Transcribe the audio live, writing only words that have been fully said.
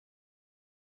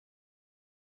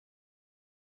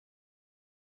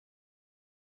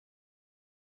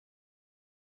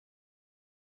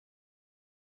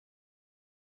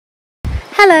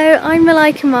Hello, I'm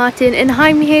Malaika Martin and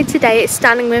I'm here today at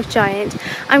Standing with Giants.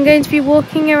 I'm going to be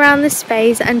walking around the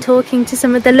space and talking to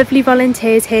some of the lovely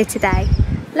volunteers here today.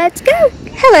 Let's go!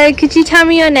 Hello, could you tell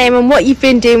me your name and what you've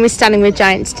been doing with Standing with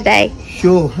Giants today?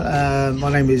 Sure,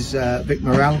 my name is Vic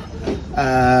Morale.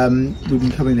 We've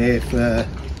been coming here for the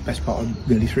best part of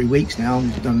nearly 3 weeks now.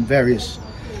 We've done various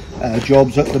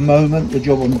jobs at the moment. The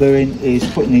job I'm doing is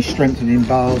putting these strengthening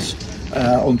bars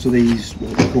onto these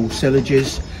what we call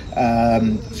sillages,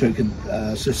 so it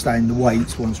can sustain the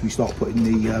weights once we start putting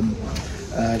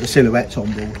the silhouettes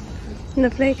on board.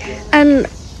 Lovely. And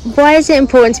why is it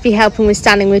important to be helping with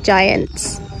Standing with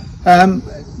Giants?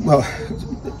 Well,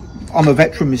 I'm a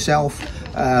veteran myself,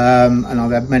 and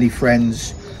I've had many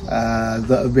friends that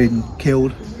have been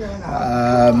killed,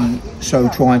 so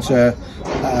trying to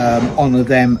honour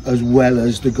them as well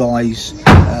as the guys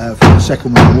from the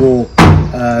Second World War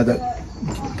that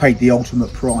paid the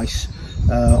ultimate price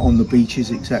on the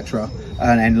beaches, etc.,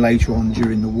 and then later on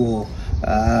during the war,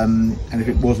 and if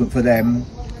it wasn't for them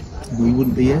we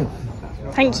wouldn't be here.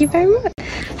 Thank you very much.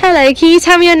 Hello, can you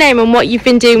tell me your name and what you've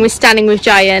been doing with Standing with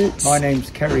Giants? My name's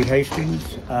Kerry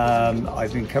Hastings.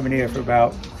 I've been coming here for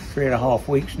about 3.5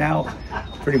 weeks now,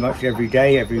 pretty much every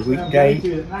day, every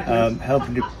weekday,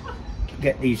 helping to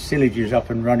get these sillages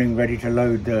up and running, ready to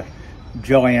load the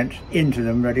Giant into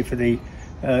them, ready for the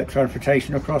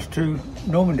transportation across to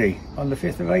Normandy on the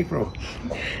 5th of April.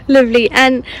 Lovely.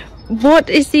 And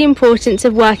what is the importance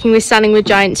of working with Standing with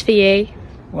Giants for you?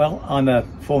 Well, I'm a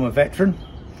former veteran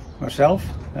myself,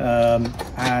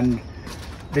 and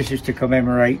this is to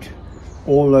commemorate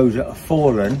all those that have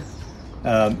fallen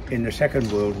in the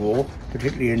Second World War,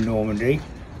 particularly in Normandy.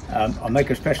 I'll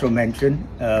make a special mention.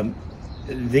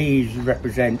 These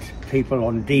represent people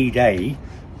on D-Day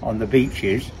on the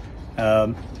beaches,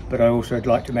 but I also would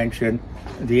like to mention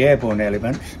the airborne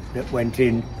elements that went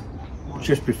in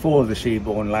just before the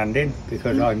seaborne landing,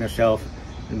 because I myself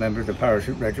am a member of the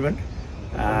Parachute Regiment,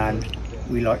 and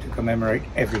we like to commemorate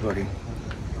everybody.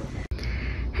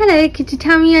 Hello, could you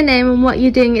tell me your name and what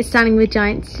you're doing at Standing with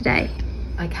Giants today?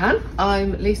 I can.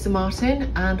 I'm Lisa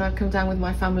Martin and I've come down with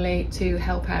my family to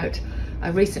help out. I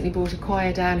recently brought a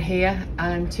choir down here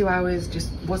and 2 hours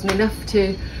just wasn't enough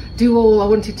to do all I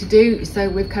wanted to do, so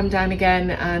we've come down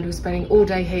again and we're spending all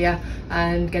day here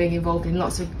and getting involved in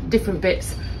lots of different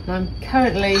bits. And I'm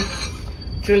currently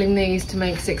drilling these to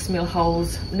make 6mm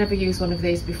holes. Never used one of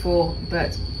these before,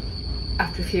 but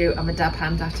after a few I'm a dab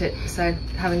hand at it, so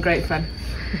having great fun.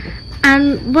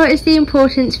 And what is the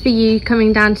importance for you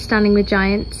coming down to Standing with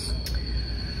Giants?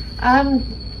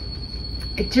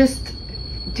 It just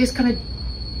kind of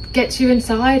gets you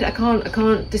inside. I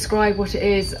can't describe what it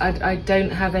is. I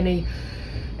don't have any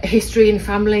history in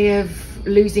family of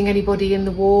losing anybody in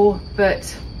the war,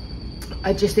 but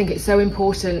I just think it's so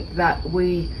important that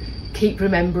we keep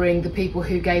remembering the people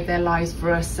who gave their lives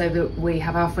for us so that we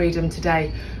have our freedom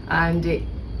today. And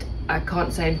I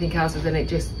can't say anything else other than it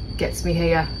just gets me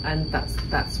here, and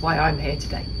that's why I'm here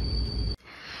today.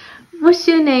 What's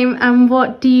your name and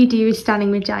what do you do with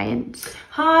Standing with Giants?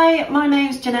 Hi, my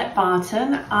name's Dan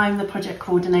Barton. I'm the project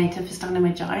coordinator for Standing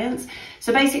with Giants.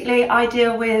 So basically I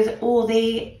deal with all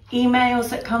the emails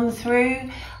that come through.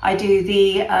 I do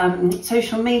the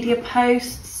social media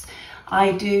posts.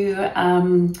 I do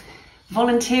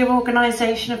volunteer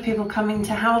organisation of people coming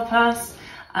to help us.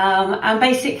 And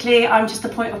basically I'm just the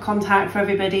point of contact for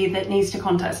everybody that needs to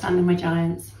contact Standing with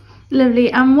Giants.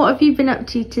 Lovely. And what have you been up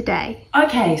to today?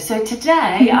 Okay, so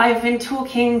today I've been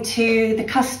talking to the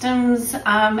customs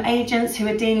agents who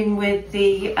are dealing with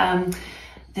the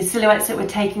silhouettes that we're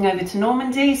taking over to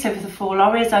Normandy. So for the 4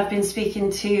 lorries, I've been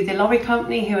speaking to the lorry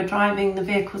company who are driving the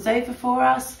vehicles over for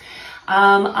us.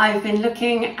 I've been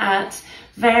looking at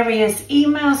various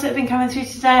emails that have been coming through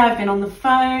today. I've been on the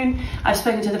phone. I've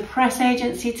spoken to the press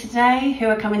agency today who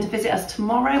are coming to visit us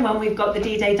tomorrow when we've got the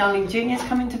D-Day Darling Juniors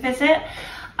coming to visit.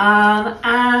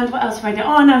 And what else have I done?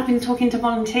 Oh, and I've been talking to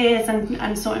volunteers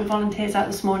and sorting volunteers out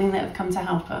this morning that have come to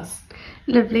help us.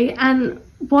 Lovely. And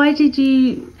why did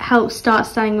you help start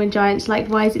Standing with Giants? Like,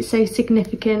 why is it so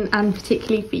significant and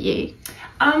particularly for you?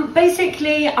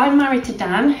 Basically, I'm married to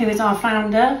Dan, who is our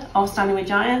founder of Standing with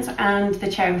Giants and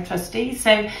the chair of trustees.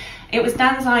 So it was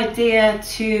Dan's idea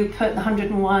to put the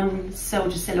 101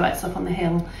 soldier silhouettes up on the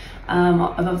hill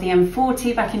above the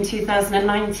M40 back in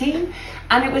 2019.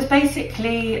 And it was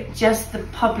basically just the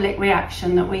public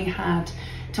reaction that we had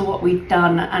to what we'd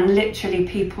done, and literally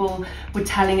people were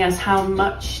telling us how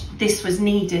much this was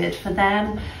needed for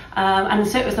them. And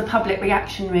so it was the public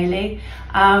reaction, really.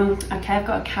 Okay, I've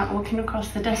got a cat walking across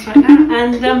the desk right now.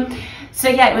 And so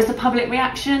yeah, it was the public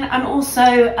reaction, and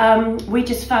also we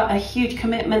just felt a huge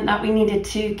commitment that we needed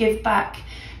to give back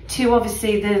to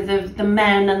obviously the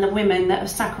men and the women that have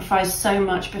sacrificed so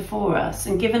much before us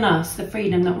and given us the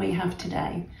freedom that we have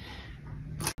today.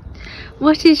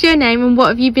 What is your name and what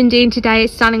have you been doing today at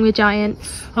Standing with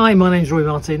Giants? Hi, my name's Roy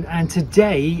Martin, and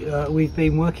today we've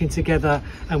been working together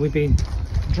and we've been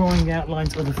drawing the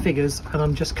outlines of the figures, and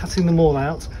I'm just cutting them all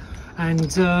out, and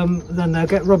then they'll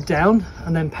get rubbed down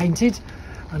and then painted,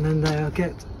 and then they'll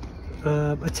get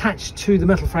attached to the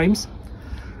metal frames,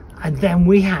 and then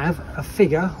we have a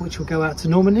figure which will go out to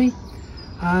Normandy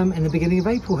in the beginning of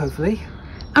April, hopefully.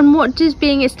 And what does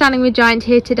being at Standing with Giants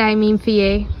here today mean for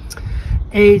you?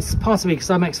 It's part of me because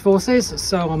I'm ex-forces,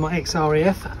 so I'm an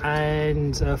ex-RAF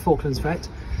and Falklands vet,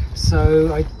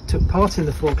 so I took part in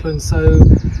the Falklands, so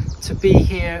to be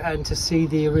here and to see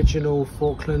the original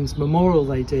Falklands memorial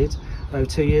they did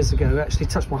 2 years ago actually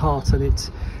touched my heart, and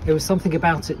it was something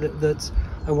about it that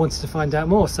I wanted to find out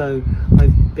more. So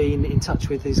I've been in touch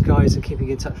with these guys and keeping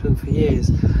in touch with them for years,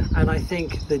 and I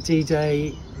think the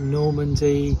D-Day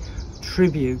Normandy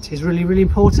tribute is really, really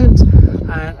important.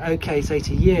 Okay, it's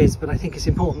 80 years, but I think it's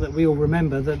important that we all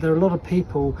remember that there are a lot of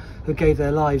people who gave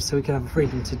their lives so we can have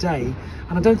freedom today,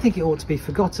 and I don't think it ought to be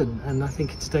forgotten. And I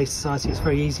think in today's society it's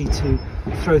very easy to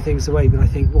throw things away, but I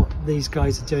think what these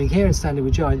guys are doing here in Standing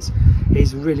with Giants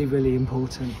is really, really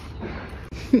important.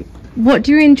 What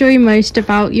do you enjoy most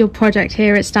about your project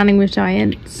here at Standing with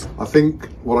Giants? I think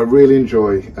what I really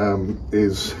enjoy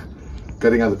is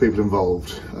getting other people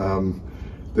involved.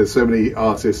 There's so many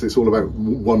artists, it's all about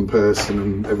one person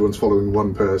and everyone's following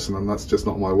one person, and that's just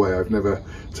not my way. I've never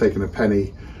taken a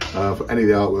penny for any of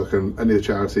the artwork and any of the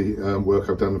charity work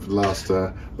I've done for the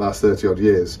last 30 odd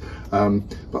years.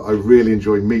 But I really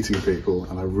enjoy meeting people,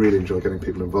 and I really enjoy getting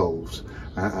people involved.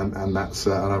 And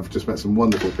I've just met some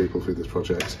wonderful people through this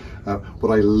project.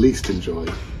 What I least enjoy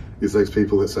is those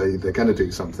people that say they're going to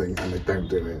do something and they don't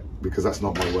do it, because that's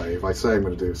not my way. If I say I'm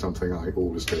going to do something, I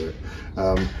always do it,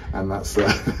 and that's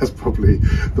probably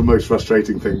the most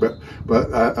frustrating thing. But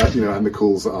you know, and the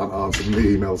calls that aren't answered and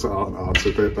the emails that aren't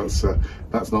answered,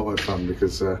 that's not much fun,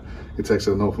 because it takes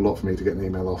an awful lot for me to get an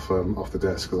email off the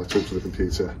desk, because I talk to the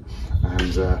computer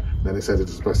and then it's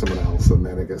edited by someone else and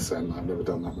then it gets sent. I've never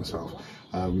done that myself.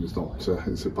 It's not.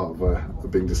 It's a part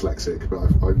of being dyslexic,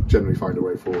 but I generally find a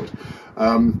way forward.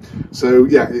 So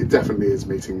yeah, it definitely is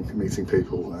meeting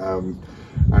people.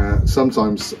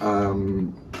 Sometimes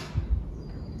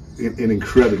in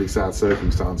incredibly sad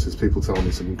circumstances, people tell me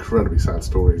some incredibly sad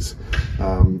stories.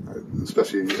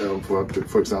 Especially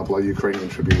for example, our Ukrainian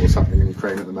tribute, what's happening in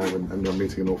Ukraine at the moment, and I'm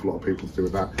meeting an awful lot of people to do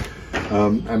with that.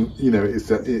 And you know, it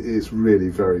is really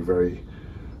very, very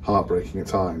heartbreaking at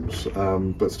times,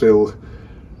 but still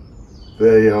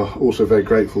they are also very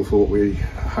grateful for what we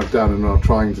have done and are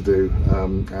trying to do,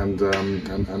 and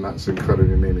that's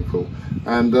incredibly meaningful.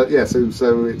 And yeah, so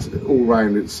it's all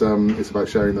round. It's about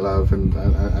sharing the love and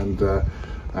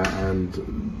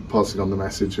passing on the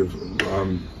message of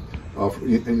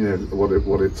you know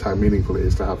how meaningful it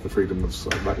is to have the freedom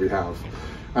that we have.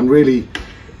 And really,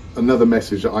 another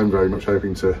message that I'm very much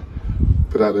hoping to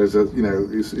put out there is that, you know,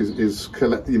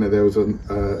 there was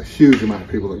a huge amount of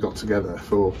people that got together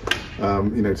for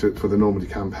you know, for the Normandy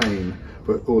campaign,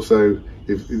 but also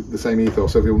the same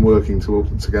ethos, everyone working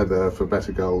together for a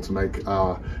better goal, to make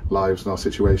our lives and our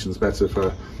situations better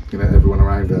for, you know, everyone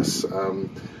around us.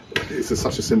 It's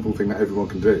such a simple thing that everyone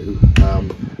can do,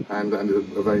 and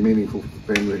a very meaningful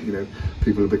thing that, you know,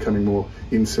 people are becoming more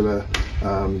insular.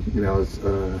 You know,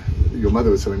 your mother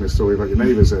was telling me a story about your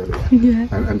neighbours earlier, yeah.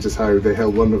 and just how they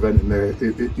held one event in there,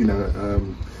 you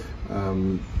know,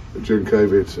 during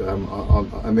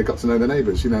COVID, and they got to know their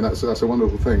neighbours. You know, that's a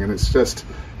wonderful thing, and it's just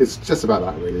about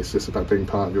that, really. It's just about being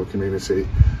part of your community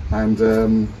and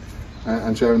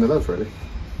sharing the love, really.